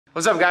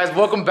What's up, guys?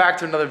 Welcome back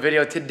to another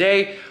video.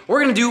 Today, we're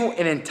gonna do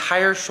an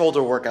entire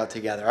shoulder workout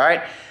together, all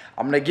right?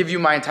 I'm gonna give you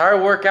my entire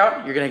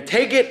workout. You're gonna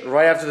take it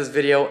right after this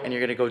video and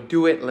you're gonna go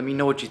do it. Let me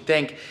know what you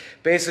think.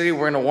 Basically,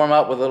 we're gonna warm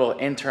up with a little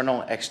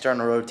internal,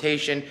 external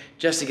rotation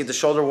just to get the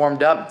shoulder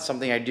warmed up. It's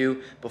something I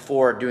do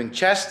before doing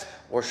chest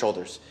or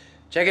shoulders.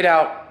 Check it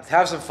out, let's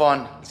have some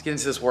fun. Let's get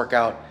into this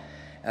workout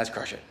and let's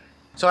crush it.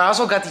 So I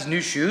also got these new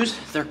shoes.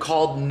 They're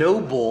called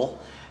No Bull.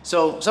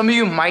 So some of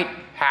you might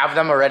have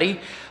them already,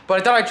 but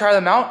I thought I'd try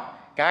them out.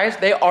 Guys,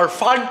 they are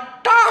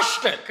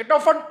fantastic. They're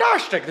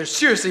fantastic. They're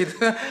seriously,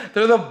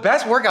 they're the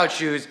best workout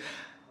shoes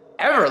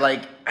ever.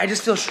 Like, I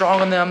just feel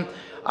strong in them.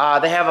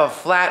 They have a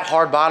flat,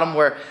 hard bottom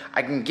where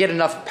I can get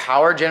enough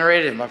power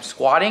generated if I'm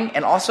squatting.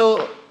 And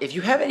also, if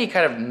you have any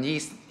kind of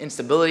knee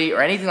instability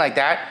or anything like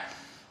that,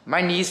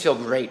 my knees feel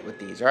great with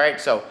these, all right?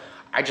 So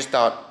I just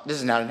thought, this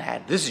is not an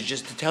ad. This is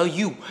just to tell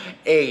you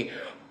a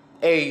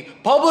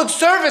public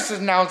service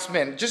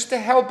announcement just to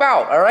help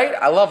out, all right?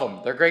 I love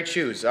them. They're great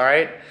shoes, all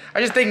right? I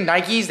just think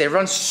Nikes, they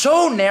run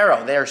so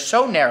narrow. They are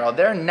so narrow.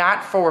 They're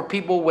not for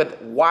people with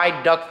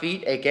wide duck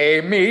feet,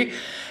 AKA me.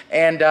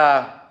 And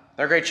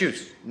they're great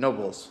shoes, No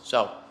Bulls.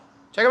 So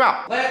check them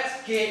out.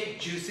 Let's get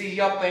juicy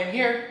up in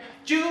here.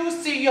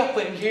 Juicy up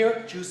in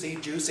here. Juicy,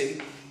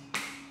 juicy.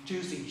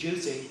 Juicy,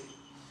 juicy.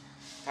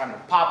 Time to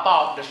pop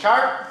off the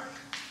shirt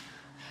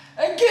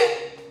and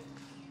get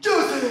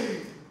juicy.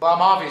 Well,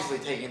 I'm obviously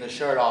taking the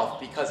shirt off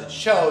because it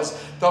shows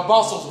the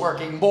muscles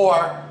working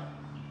more.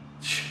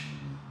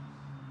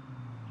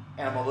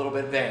 And I'm a little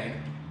bit vain.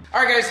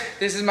 All right, guys,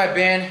 this is my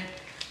band.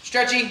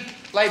 Stretchy,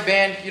 light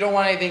band. You don't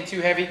want anything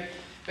too heavy.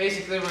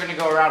 Basically, we're gonna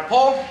go around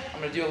pull.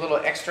 I'm gonna do a little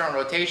external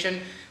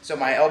rotation. So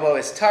my elbow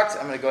is tucked.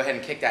 I'm gonna go ahead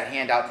and kick that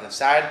hand out to the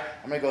side.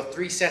 I'm gonna go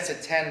 3 sets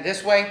of 10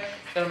 this way.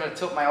 Then I'm gonna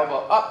tilt my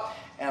elbow up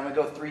and I'm gonna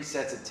go 3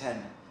 sets of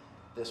 10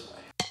 this way.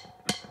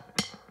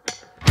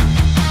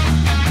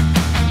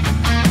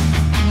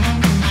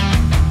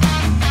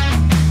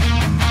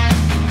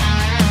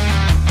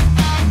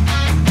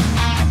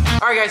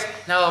 All right, guys,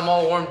 now that I'm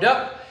all warmed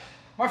up,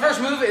 my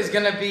first move is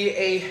gonna be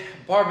a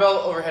barbell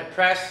overhead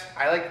press.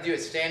 I like to do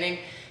it standing.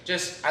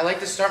 I like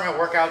to start my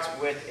workouts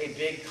with a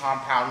big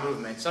compound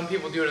movement. Some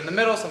people do it in the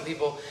middle, some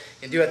people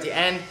can do it at the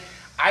end.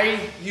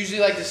 I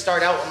usually like to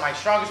start out with my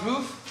strongest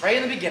move right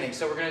in the beginning.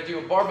 So we're gonna do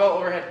a barbell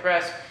overhead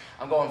press.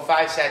 I'm going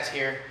 5 sets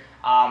here.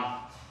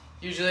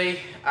 Usually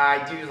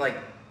I do like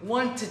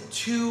 1 to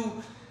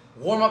 2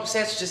 warm-up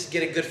sets just to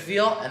get a good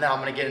feel, and then I'm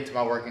gonna get into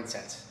my working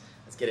sets.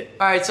 Let's get it.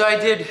 All right, so I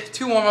did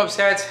 2 warm-up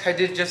sets. I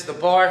did just the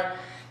bar,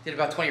 did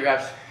about 20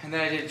 reps. And then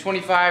I did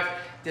 25,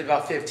 did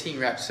about 15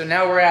 reps. So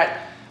now we're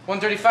at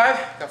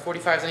 135, got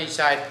 45s on each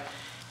side.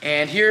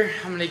 And here,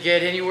 I'm gonna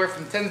get anywhere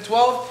from 10 to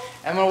 12.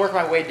 And I'm gonna work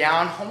my way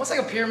down, almost like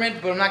a pyramid,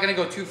 but I'm not gonna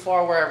go too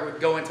far where I would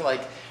go into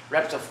like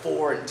reps of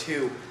 4 and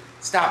 2.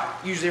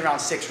 Stop, usually around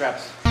 6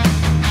 reps.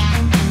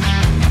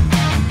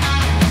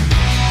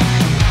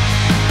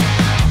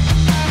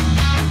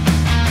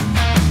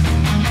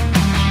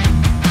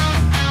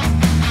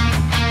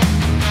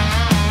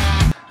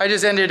 I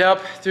just ended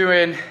up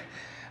doing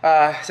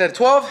a set of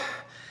 12,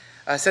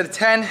 a set of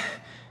 10,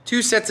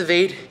 2 sets of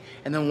 8,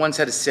 and then 1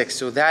 set of 6.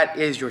 So that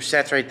is your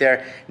sets right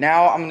there.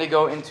 Now I'm gonna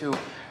go into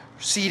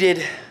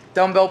seated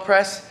dumbbell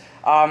press.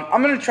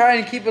 I'm gonna try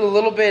and keep it a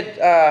little bit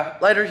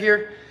lighter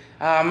here.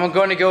 I'm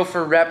going to go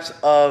for reps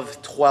of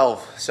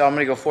 12. So I'm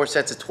gonna go 4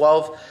 sets of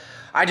 12.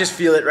 I just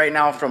feel it right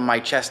now from my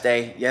chest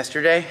day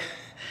yesterday.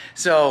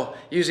 So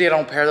usually I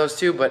don't pair those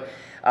two, but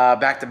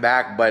back to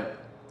back, but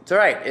it's all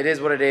right, it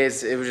is what it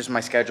is. It was just my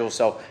schedule.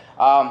 So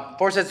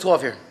 4 sets of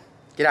 12 here,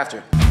 get after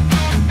it.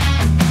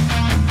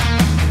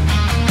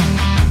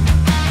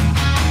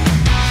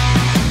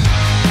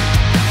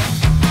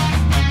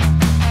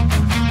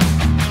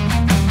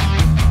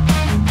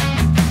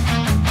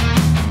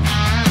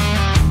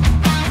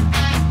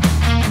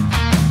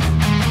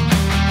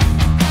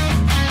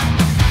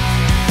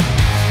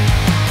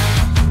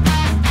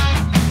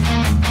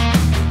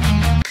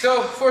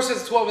 So 4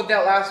 sets of 12 with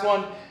that last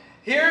one.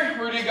 Here,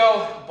 we're gonna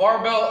go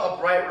barbell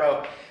upright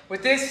row.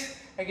 With this,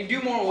 I can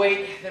do more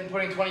weight than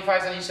putting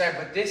 25s on each side,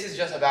 but this is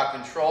just about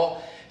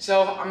control.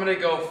 So I'm gonna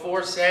go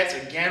 4 sets.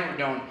 Again, we're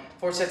doing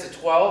 4 sets of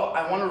 12.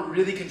 I wanna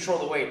really control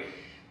the weight.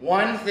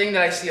 One thing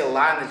that I see a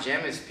lot in the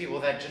gym is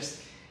people that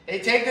just, they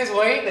take this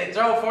weight, they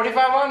throw a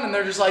 45 on, and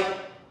they're just like,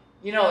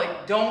 you know,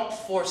 like, don't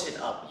force it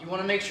up. You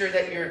wanna make sure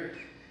that you're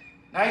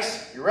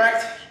nice,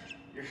 erect,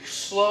 you're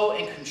slow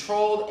and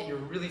controlled, and you're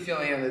really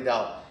feeling it in the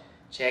delt.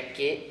 Check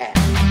it out.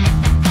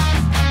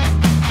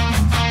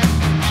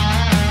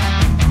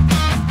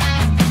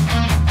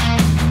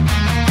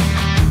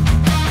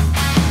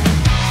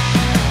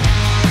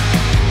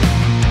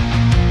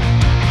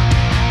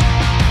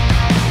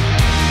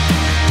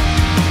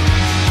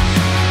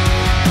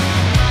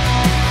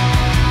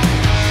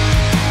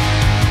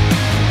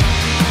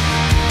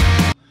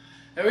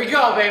 There we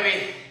go,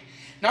 baby.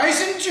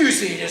 Nice and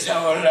juicy, just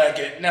how I like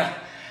it. Now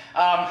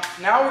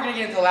we're gonna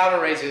get into louder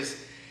raises.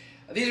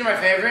 These are my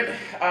favorite.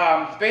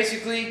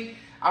 Basically,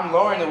 I'm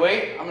lowering the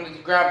weight. I'm gonna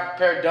grab a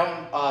pair of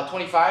dumb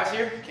 25s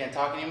here. Can't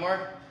talk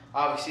anymore,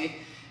 obviously.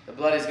 The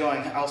blood is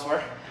going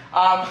elsewhere.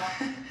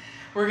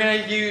 We're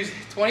gonna use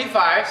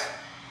 25s.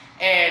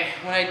 And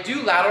when I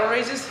do lateral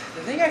raises,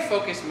 the thing I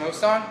focus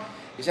most on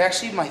is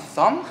actually my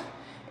thumb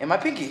and my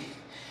pinky.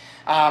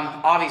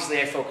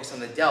 Obviously I focus on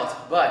the delt,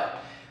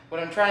 but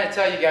what I'm trying to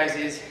tell you guys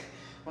is,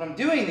 when I'm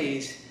doing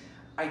these,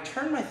 I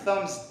turn my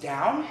thumbs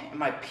down and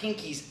my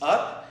pinkies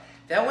up.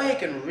 That way I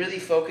can really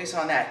focus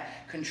on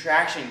that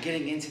contraction,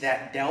 getting into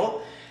that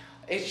delt.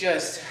 It's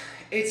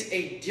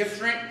a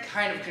different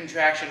kind of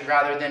contraction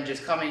rather than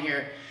just coming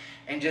here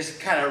and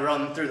just kind of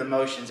run through the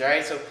motions, all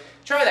right? So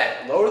try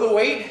that, lower the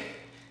weight,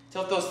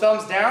 tilt those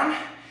thumbs down,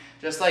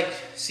 just like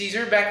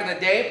Caesar back in the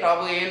day,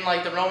 probably in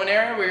like the Roman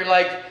era, where you're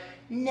like,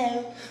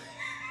 no.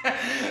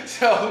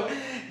 So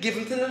give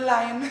them to the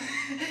lion.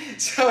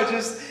 So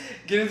just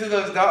get into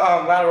those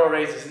lateral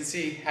raises and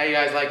see how you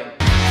guys like them.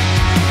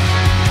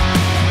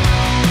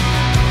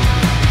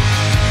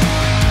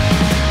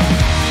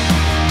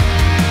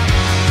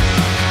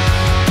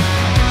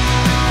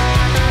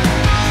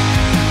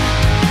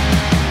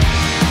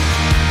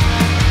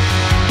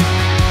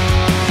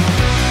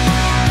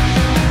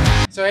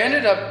 So I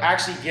ended up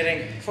actually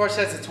getting 4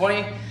 sets of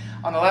 20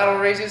 on the lateral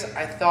raises.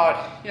 I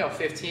thought,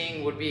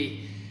 15 would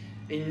be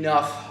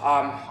enough.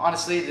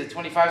 Honestly, the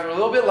 25s were a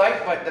little bit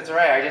light, but that's all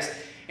right. I just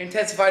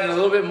intensified it a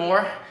little bit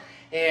more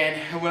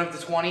and I went up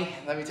to 20.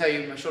 Let me tell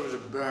you, my shoulders are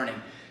burning.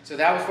 So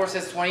that was 4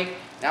 sets of 20.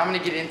 Now I'm gonna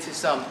get into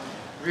some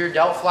rear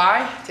delt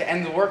fly to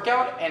end the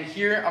workout. And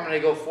here I'm gonna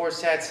go 4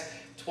 sets,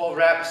 12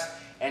 reps,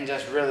 and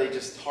just really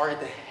just target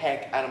the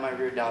heck out of my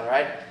rear delt, all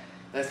right?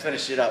 Let's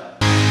finish it up.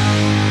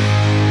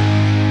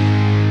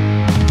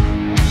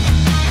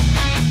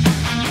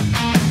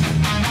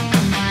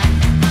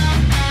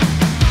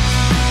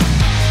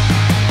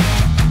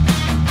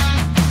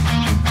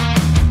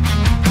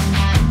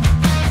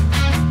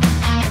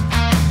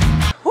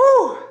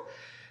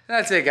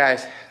 That's it,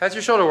 guys. That's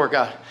your shoulder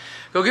workout.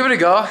 Go give it a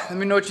go. Let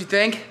me know what you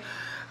think.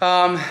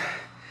 A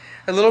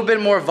little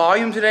bit more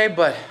volume today,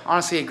 but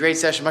honestly a great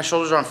session. My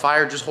shoulders are on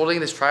fire just holding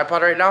this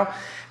tripod right now,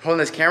 holding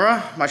this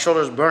camera. My shoulder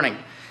is burning,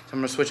 so I'm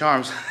gonna switch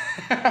arms.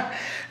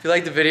 If you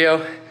liked the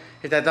video,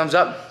 hit that thumbs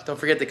up. Don't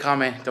forget to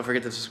comment. Don't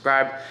forget to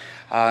subscribe.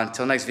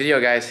 Until next video,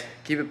 guys,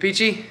 keep it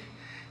peachy.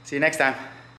 See you next time.